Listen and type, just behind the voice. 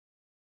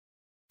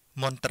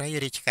មន្ត្រី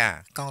រាជការ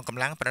កងកម្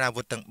លាំងប្រដាប់អា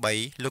វុធទាំង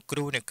3លោកគ្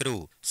រូអ្នកគ្រូ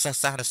សិស្ស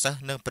សាស្ត្រសិស្ស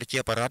និងប្រជា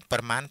ពលរដ្ឋប្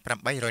រមាណ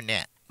800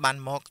នាក់បាន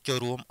មកចូល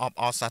រួមអប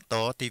អរសាទ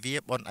រទិវា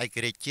បុណ្យឯក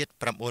រាជ្យជាតិ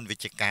9វិ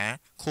ច្ឆិកា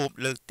ខួប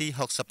លើកទី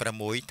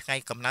66ថ្ងៃ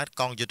កំណើត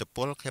កងយុទ្ធព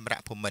លខេម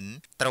រៈភូមិន្ទ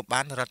ត្រូវ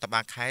បានរដ្ឋបា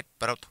លខេត្ត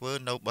ប្រោសធ្វើ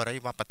នៅបរិ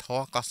យាវប្បធ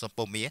ម៌កោះសំព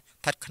មាសស្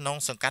ថិតក្នុង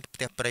សង្កាត់ផ្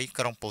ទះព្រៃ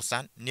ក្រុងពោធិ៍សា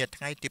ត់នា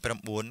ថ្ងៃទី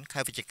9ខែ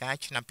វិច្ឆិកា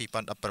ឆ្នាំ2019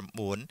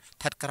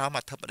ស្ថិតក្រោម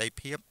អធិបតី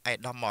ភាពឯកឧ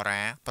ត្តមម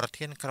រាប្រ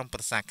ធានក្រុមប្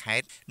រឹក្សាខេ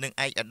ត្តនិង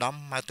ឯកឧត្តម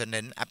ម៉ៅត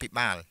និនអភិ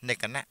បាលនៃ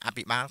គណៈអ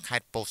ភិបាលខេ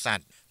ត្តពោធិ៍សា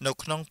ត់នៅ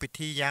ក្នុងពិ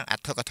ធីយ៉ាងអ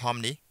ធិកអធម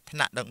នេះថ្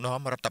នាក់ដឹកនាំ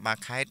រដ្ឋបាល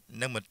ខេត្ត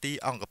និងមន្ទីរ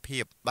អង្គភា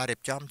ពបានរៀ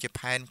បចំជា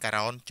ផែនកា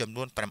រ៉ោនចំ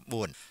នួន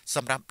9ស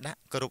ម្រាប់ដាក់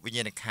គោរពវិញ្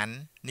ញាណក្ខន្ធ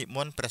និម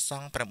ន្តព្រះស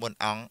ង្ឃ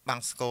9អង្គបាំ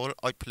ងស្គរ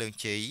អុជភ្លើង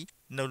ជ័យ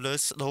នៅលើ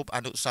ស្តូបអ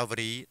នុស្សាវ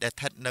រីយ៍ដែល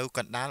ស្ថិតនៅក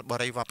ណ្ដាលប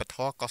រិយាវប្បធ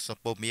ម៌កោះសំ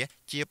ពមាស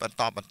ជាបន្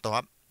តបន្ទា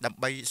ប់ដើម្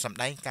បីសម្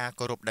ដែងការ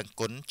គោរពដឹង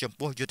គុណចំ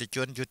ពោះយុទ្ធជ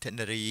នយុទ្ធ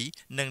នារី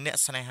និងអ្នក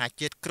ស្នេហា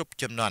ជាតិគ្រប់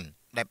ជំនាន់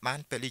ដែលបាន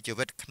ពលីជី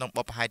វិតក្នុងប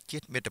បហេតុជា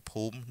តិមាតុ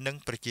ភូមិនិង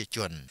ប្រជាជ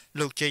ន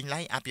លោកជេងឡៃ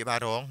អភិបាល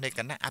រងនៃគ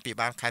ណៈអភិ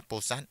បាលខេត្តពោ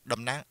ធិ៍សាត់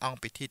តំណាងអង្គ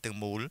ពិធីទាំង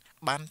មូល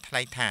បានថ្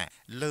លែងថា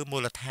លើមូ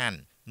លដ្ឋាន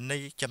នៃ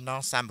ចំណង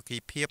សាមគ្គី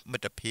ភាពមិ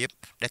ត្តភាព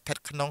ដែលស្ថិត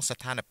ក្នុងស្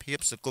ថានភាព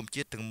សង្គម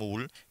ជាតិទាំងមូល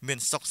មាន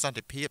សុខសន្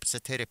តិភាព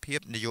ស្ថិរភាព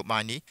នយោបា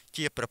យនេះ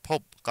ជាប្រភព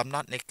កំណ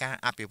ត់នៃការ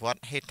អភិវឌ្ឍ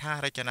ហេដ្ឋា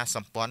រចនាស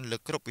ម្ព័ន្ធលើ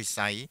គ្រប់វិ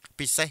ស័យ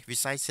ពិសេសវិ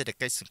ស័យសេដ្ឋ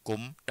កិច្ចសង្គ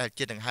មដែល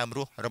ជាដង្ហើមរ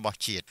ស់របស់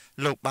ជាតិ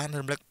លោកបាន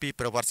រំលឹកពី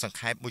ប្រវត្តិសង្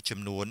ខេបមួយចំ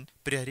នួន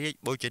ព្រះរាជ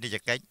បូជនីយ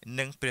កិច្ច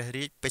និងព្រះ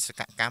រាជបេស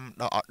កកម្ម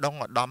ដ៏ឧត្តម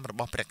ឧត្តមរ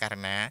បស់ព្រះករុ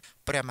ណា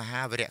ព្រះម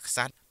ហាវីរក្ស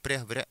ត្រព្រះ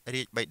វរ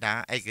រាជបិតា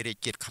ឯករាជ្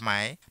យជាតិខ្មែ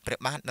រព្រះ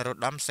បាទនរោត្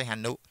តមសីហ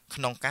នុ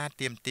ក្នុងការ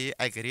ទាមទារ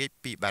ឯករាជ្យ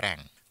ពីបារាំ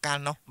ងកាល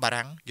នោះបា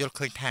រាំងយល់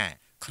ឃើញថា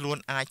ខ្លួន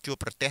អាចជួប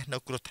ប្រទះនៅ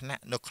គ្រោះថ្នា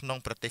ក់នៅក្នុង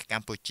ប្រទេសក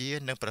ម្ពុជា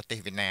និងប្រទេស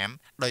វៀតណាម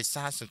ដោយ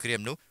សារសង្គ្រាម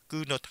នោះគឺ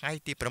នៅថ្ងៃ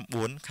ទី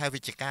9ខែវិ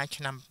ច្ឆិកា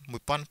ឆ្នាំ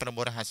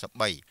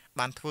1953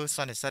បានធ្វើស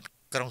ន្និសីទ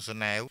ក្រុងសឺ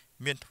ណែវ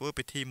មានធ្វើ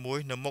ពិធីមួយ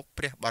នៅមុខ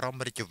ព្រះបរម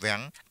រាជវាំ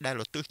ងដែល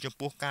ឧទ្ទិសចំ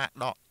ពោះការ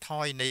ដកថ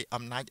យនៃ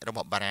អំណាចរប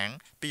ស់បារាំង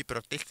ពីប្រ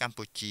ទេសកម្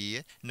ពុជា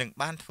និង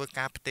បានធ្វើ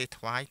ការផ្ទេរ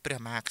ថ្វាយព្រះ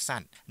មហាក្ស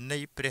ត្រនៃ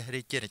ព្រះ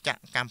រាជាណាចក្រ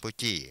កម្ពុ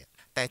ជា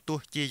តែទោះ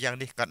ជាយ៉ាង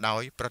នេះក៏ដោ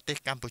យប្រទេស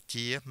កម្ពុ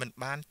ជាមិន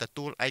បានទ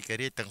ទួលឯក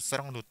រាជ្យទាំងស្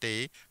រុងនោះទេ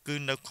គឺ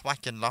នៅខ្វះ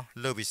ចន្លោះ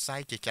លើវិស័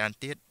យជាច្រើន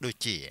ទៀតដូច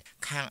ជា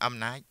ខាងអំ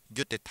ណាច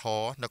យុត្តិធ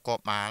ម៌នគរ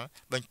បាល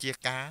បញ្ជា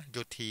ការ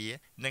យោធា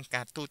និង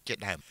ការទូតជា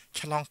ដើម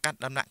ឆ្លងកាត់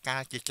ដំណាក់កា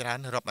លជាច្រើន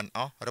រាប់អន្អ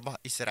ស់របស់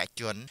អិសរាជ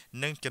ជន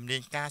និងជំនា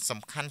ញការសំ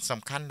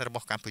ខាន់រប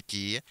ស់កម្ពុ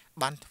ជា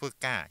បានធ្វើ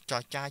ការច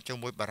រចាជា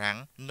មួយបារាំង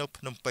នៅ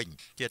ភ្នំពេញ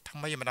ជាថ្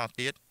មីម្ដង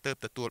ទៀតទើប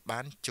ទទួលបា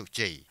នជោគ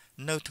ជ័យ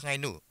នៅថ្ងៃ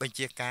នោះបញ្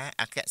ជាការ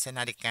អគ្គសេ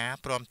នាធិការ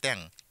ព្រមទាំង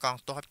កង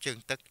ទ័ពជើង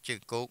ទឹកជើង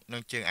គោកនិ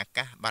ងជើងអា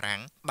កាសបារាំ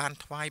ងបាន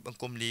ថ្វាយបង្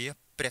គំលា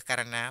ព្រះក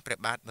រុណាព្រះ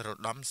បាទនរោ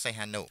ត្តមសី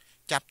ហនុ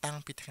ចាប់តាំង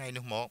ពីថ្ងៃ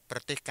នោះមកប្រ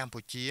ទេសកម្ពុ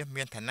ជា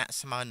មានឋានៈ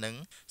ស្មើនឹង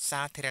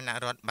សាធារណ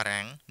រដ្ឋបា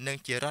រាំងនិង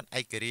ជារដ្ឋ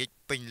ឯករាជ្យ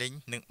ពេញលេញ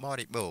និងប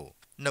រិបូរណ៍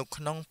នៅ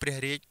ក្នុងព្រះ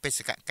រាជបេស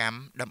កកម្ម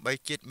ដើម្បី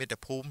ជាតិមាតុ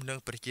ភូមិនិង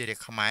ប្រជារាស្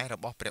ត្រខ្មែររ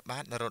បស់ព្រះបា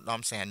ទនរោត្ត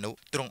មសីហនុ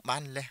ទ្រង់បា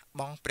នលះ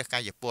បង់ព្រះកា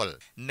យពល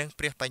និង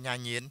ព្រះបញ្ញា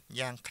ញាណ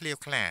យ៉ាងឃ្លាវ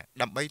ខ្លា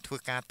ដើម្បីធ្វើ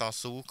ការត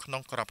ស៊ូក្នុ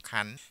ងក្រប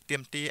ខ័ណ្ឌទា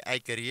មទារឯ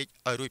ករាជ្យ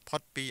ឲ្យរួចផុ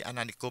តពីអា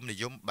ណានិគមនិ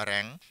យមបា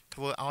រាំងធ្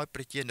វើឲ្យប្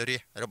រជានរា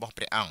ស្ត្ររបស់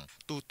ព្រះអង្គ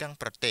ទូទាំង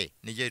ប្រទេស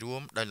និយាយរួ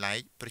មដោយឡែក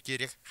ប្រជា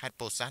រាស្ត្រខេត្ត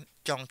ពោធិ៍សាត់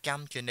ចងចាំ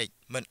ជានិច្ច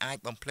មិនអាច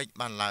បំភ្លេច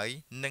បានឡើយ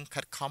និង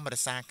ខិតខំរ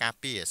ក្សាការ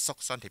ពារសុខ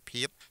សន្តិ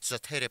ភាព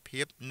ស្ថិរ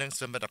ភាពនិង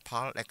សមិទ្ធផ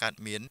លដែលកើត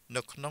មាន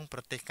នៅក្នុងប្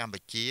រទេសកម្ពុ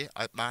ជា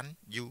ឲ្យបាន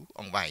យូរ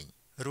អង្វែង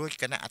រួច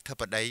គណៈអធិ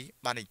បតី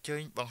បានអញ្ជើ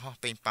ញបង្ហោះ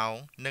ប៉េងប៉ោង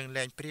និង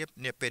លែងព្រាប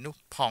នាពេលនោះ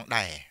ផង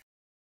ដែរ